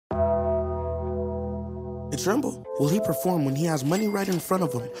It tremble. Will he perform when he has money right in front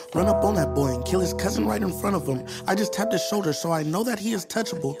of him? Run up on that boy and kill his cousin right in front of him. I just tapped his shoulder so I know that he is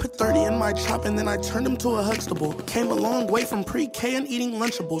touchable. Put 30 in my chop and then I turned him to a Huxtable. Came a long way from pre-K and eating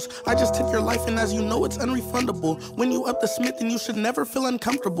Lunchables. I just took your life and as you know it's unrefundable. When you up the Smith then you should never feel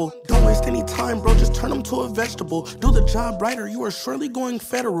uncomfortable. Don't waste any time bro, just turn him to a vegetable. Do the job right or you are surely going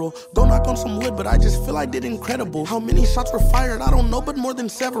federal. Go knock on some wood but I just feel I did incredible. How many shots were fired? I don't know but more than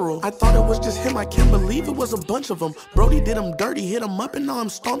several. I thought it was just him, I can't believe it was a bunch of them. Brody did him dirty, hit him up and now I'm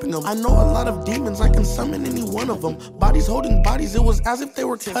stomping him. I know a lot of demons, I can summon any one of them. Bodies holding bodies, it was as if they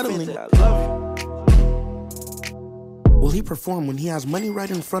were cuddling. Will he perform when he has money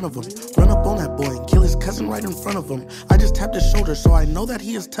right in front of him? Run up on that boy and kill his cousin right in front of him. I just tapped his shoulder so I know that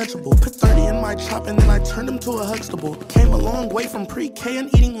he is touchable. Put 30 in my chop and then I turned him to a Huxtable. Came a long way from pre-K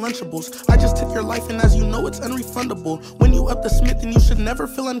and eating Lunchables. I just took your life and as you know it's unrefundable. When you up the Smith then you should never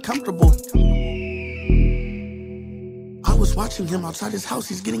feel uncomfortable. I was watching him outside his house,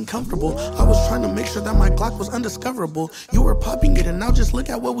 he's getting comfortable. I was trying to make sure that my Glock was undiscoverable. You were popping it and now just look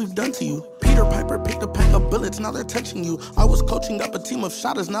at what we've done to you. Peter Piper picked a pack of bullets, now they're touching you. I was coaching up a team of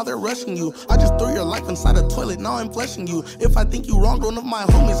shotters, now they're rushing you. I just threw your life inside a toilet, now I'm fleshing you. If I think you wronged one of my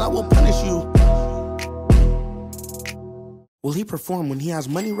homies, I will punish you. Will he perform when he has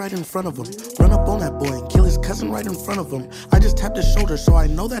money right in front of him? Run up on that boy and kill his cousin right in front of him. I just tapped his shoulder so I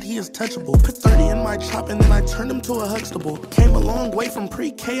know that he is touchable. Put 30 in my chop and then I turned him to a Huxtable. Came a long way from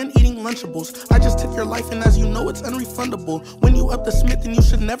pre-K and eating Lunchables. I just took your life and as you know it's unrefundable. When you up the Smith then you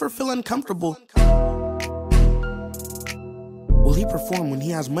should never feel uncomfortable. Will he perform when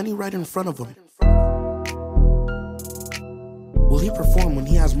he has money right in front of him? Will he perform when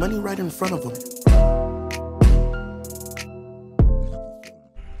he has money right in front of him?